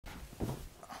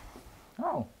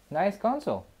Nice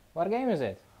console. What game is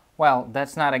it? Well,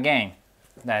 that's not a game.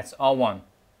 That's Owon.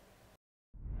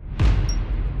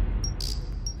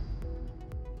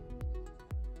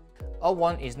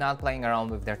 Owon is not playing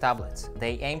around with their tablets.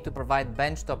 They aim to provide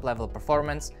benchtop level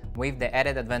performance with the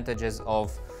added advantages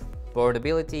of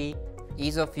portability,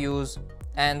 ease of use,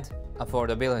 and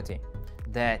affordability.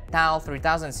 The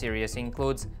TAO3000 series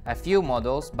includes a few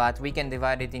models, but we can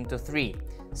divide it into three: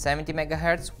 70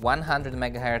 MHz, 100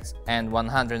 MHz, and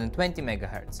 120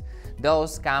 MHz.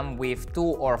 Those come with 2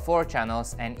 or 4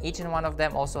 channels, and each and one of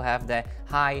them also have the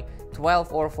high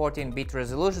 12 or 14-bit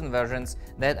resolution versions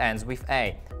that ends with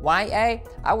A. Why A?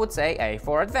 I would say A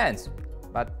for advanced,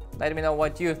 but let me know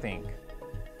what you think.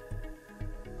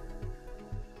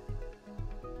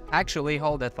 Actually,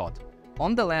 hold that thought.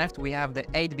 On the left we have the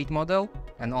 8-bit model,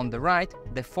 and on the right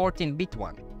the 14-bit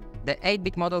one. The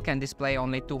 8-bit model can display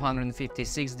only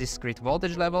 256 discrete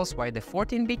voltage levels, while the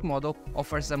 14-bit model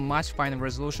offers a much finer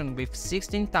resolution with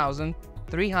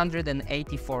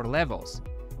 16,384 levels.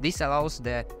 This allows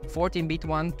the 14-bit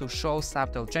one to show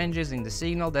subtle changes in the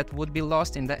signal that would be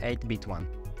lost in the 8-bit one.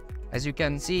 As you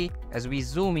can see, as we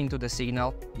zoom into the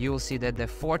signal, you will see that the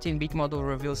 14-bit model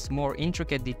reveals more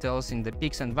intricate details in the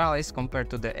peaks and valleys compared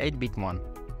to the 8-bit one.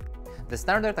 The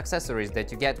standard accessories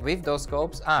that you get with those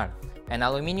scopes are an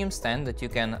aluminum stand that you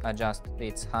can adjust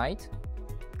its height,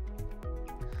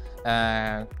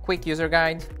 quick user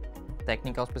guide,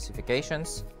 technical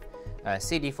specifications, a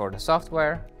CD for the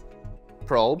software,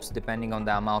 probes depending on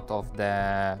the amount of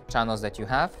the channels that you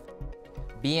have,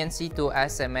 BNC to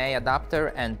SMA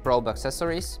adapter and probe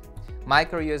accessories,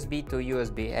 micro USB to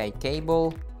USB-A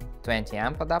cable, 20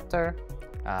 amp adapter,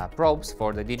 probes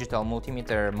for the digital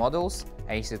multimeter modules,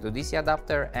 AC to DC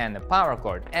adapter, and a power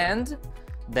cord, and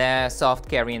the soft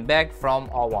carrying bag from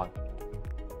Owon.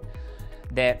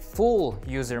 The full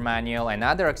user manual and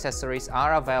other accessories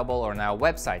are available on our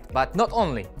website, but not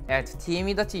only. At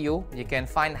tme.eu you can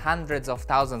find hundreds of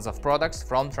thousands of products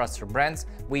from trusted brands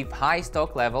with high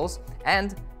stock levels,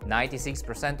 and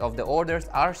 96% of the orders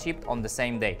are shipped on the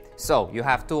same day. So you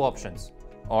have two options: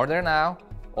 order now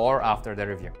or after the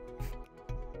review.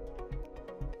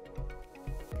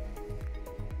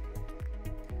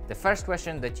 The first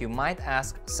question that you might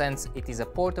ask, since it is a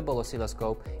portable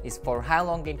oscilloscope, is for how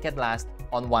long it can last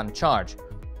on one charge.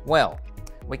 Well,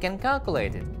 we can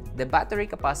calculate it. The battery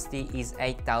capacity is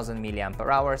 8000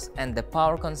 mAh and the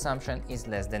power consumption is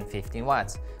less than 15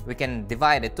 watts. We can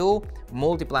divide the two,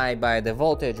 multiply by the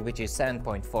voltage, which is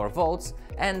 7.4 volts,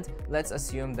 and let's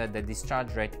assume that the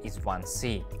discharge rate is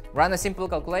 1C. Run a simple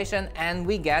calculation and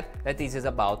we get that this is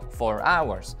about 4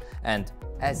 hours. And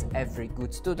as every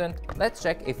good student, let's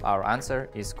check if our answer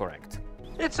is correct.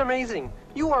 It's amazing!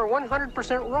 You are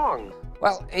 100% wrong!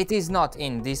 Well, it is not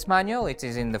in this manual, it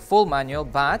is in the full manual,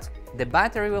 but the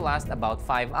battery will last about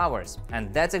 5 hours.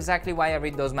 And that's exactly why I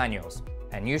read those manuals.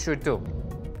 And you should too.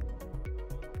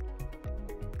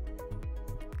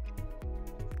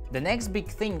 The next big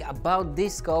thing about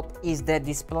this scope is the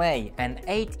display, an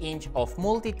 8-inch of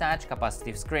multi-touch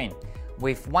capacitive screen.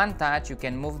 With one touch you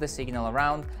can move the signal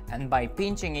around, and by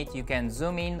pinching it you can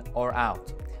zoom in or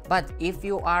out. But if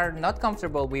you are not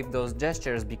comfortable with those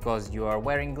gestures because you are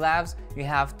wearing gloves, you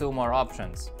have two more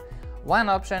options. One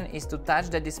option is to touch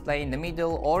the display in the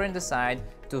middle or in the side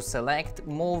to select,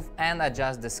 move and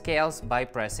adjust the scales by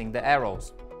pressing the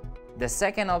arrows. The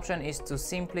second option is to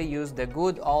simply use the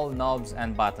good old knobs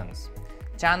and buttons.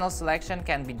 Channel selection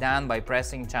can be done by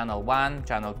pressing channel 1,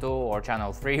 channel 2 or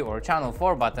channel 3 or channel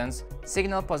 4 buttons.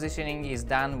 Signal positioning is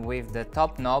done with the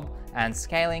top knob and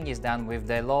scaling is done with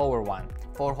the lower one.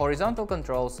 For horizontal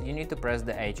controls, you need to press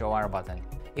the HOR button.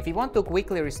 If you want to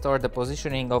quickly restore the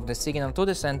positioning of the signal to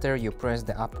the center, you press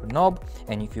the upper knob,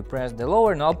 and if you press the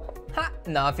lower knob,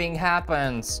 nothing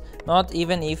happens. Not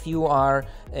even if you are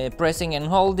pressing and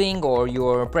holding, or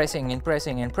you're pressing and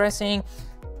pressing and pressing,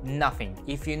 nothing.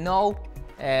 If you know,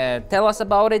 tell us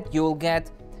about it, you'll get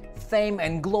fame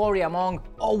and glory among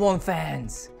Owon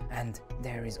fans. And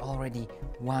there is already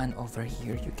one over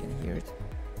here, you can hear it.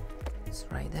 It's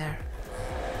right there.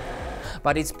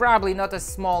 But it's probably not as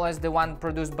small as the one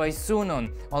produced by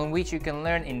Sunon, on which you can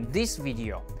learn in this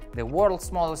video, the world's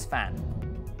smallest fan.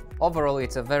 Overall,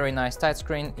 it's a very nice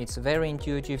touchscreen, it's very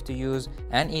intuitive to use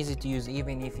and easy to use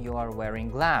even if you are wearing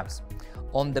gloves.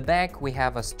 On the back we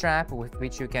have a strap with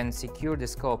which you can secure the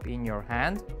scope in your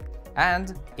hand,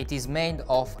 and it is made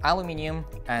of aluminum,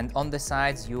 and on the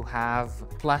sides you have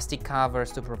plastic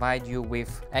covers to provide you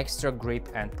with extra grip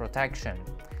and protection.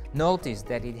 Notice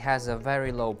that it has a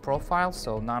very low profile,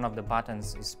 so none of the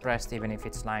buttons is pressed even if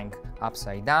it's lying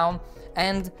upside down,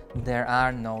 and there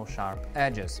are no sharp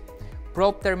edges.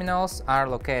 Probe terminals are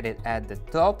located at the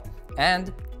top,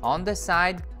 and on the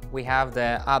side we have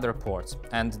the other ports,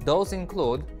 and those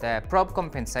include the probe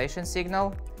compensation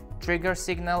signal, trigger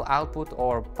signal output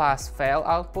or pass-fail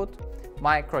output,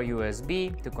 micro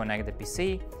USB to connect the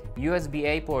PC,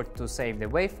 USB-A port to save the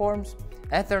waveforms,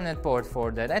 Ethernet port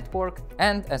for the network,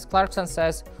 and as Clarkson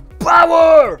says,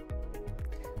 power!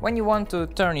 When you want to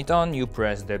turn it on, you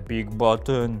press the big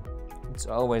button. It's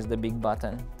always the big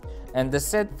button. And the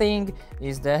sad thing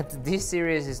is that this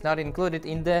series is not included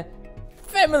in the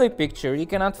family picture. You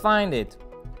cannot find it.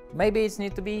 Maybe it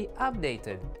needs to be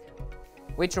updated.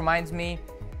 Which reminds me,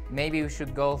 maybe we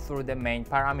should go through the main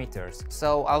parameters.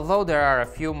 So although there are a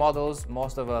few models,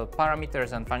 most of the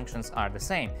parameters and functions are the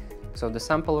same. So the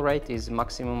sample rate is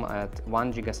maximum at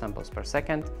 1 gigasamples per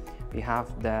second. We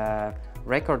have the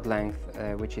record length,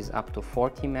 which is up to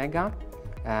 40 mega.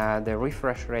 The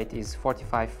refresh rate is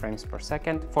 45 frames per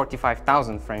second,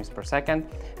 45,000 frames per second,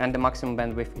 and the maximum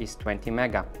bandwidth is 20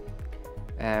 mega.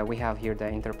 We have here the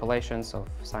interpolations of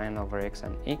sin over x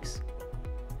and x.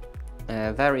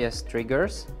 Various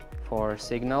triggers for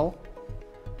signal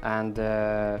and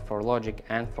for logic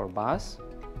and for bus.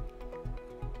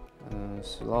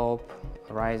 Slope,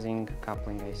 rising,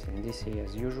 coupling AC and DC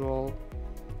as usual.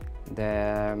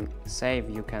 The save,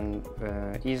 you can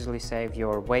easily save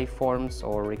your waveforms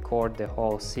or record the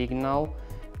whole signal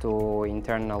to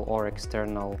internal or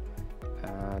external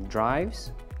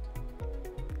drives.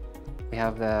 We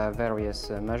have the various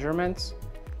measurements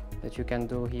that you can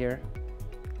do here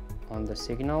on the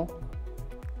signal.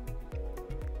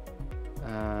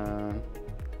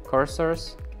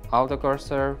 Cursors, auto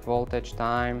cursor, voltage,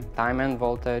 time and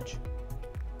voltage.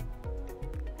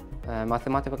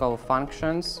 Mathematical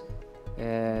functions,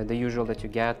 the usual that you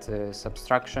get,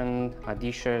 subtraction,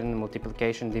 addition,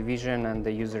 multiplication, division, and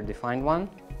the user-defined one.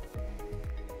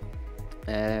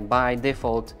 By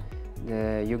default,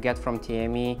 you get from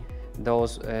TME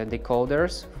those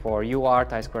decoders for UART,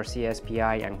 I2C,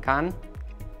 SPI, and CAN.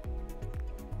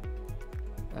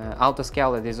 Auto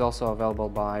scale, it is also available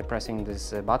by pressing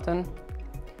this button.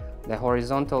 The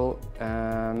horizontal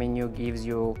menu gives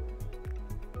you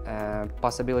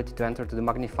possibility to enter to the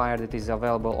magnifier that is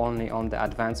available only on the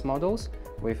advanced models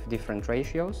with different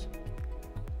ratios.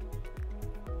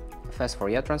 Fast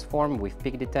Fourier transform with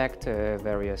peak detect,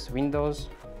 various windows,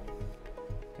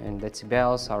 and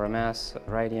decibels, RMS,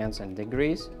 radians, and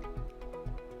degrees.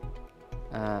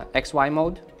 XY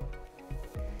mode,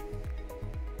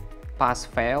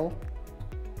 pass-fail,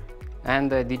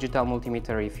 and the digital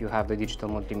multimeter if you have the digital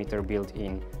multimeter built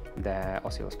in the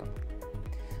oscilloscope.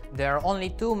 There are only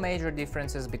two major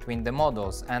differences between the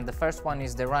models, and the first one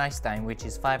is the rise time, which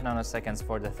is 5 nanoseconds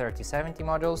for the 3070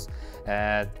 models,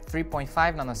 3.5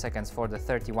 nanoseconds for the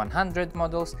 3100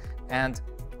 models, and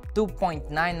 2.9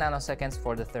 nanoseconds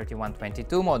for the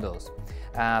 3122 models.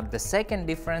 The second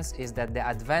difference is that the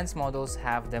advanced models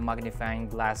have the magnifying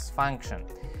glass function.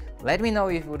 Let me know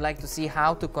if you would like to see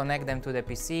how to connect them to the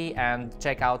PC and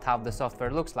check out how the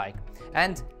software looks like.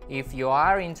 And if you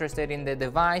are interested in the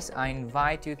device, I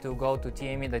invite you to go to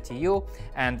tme.eu,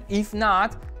 and if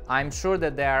not, I'm sure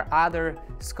that there are other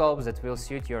scopes that will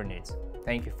suit your needs.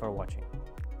 Thank you for watching.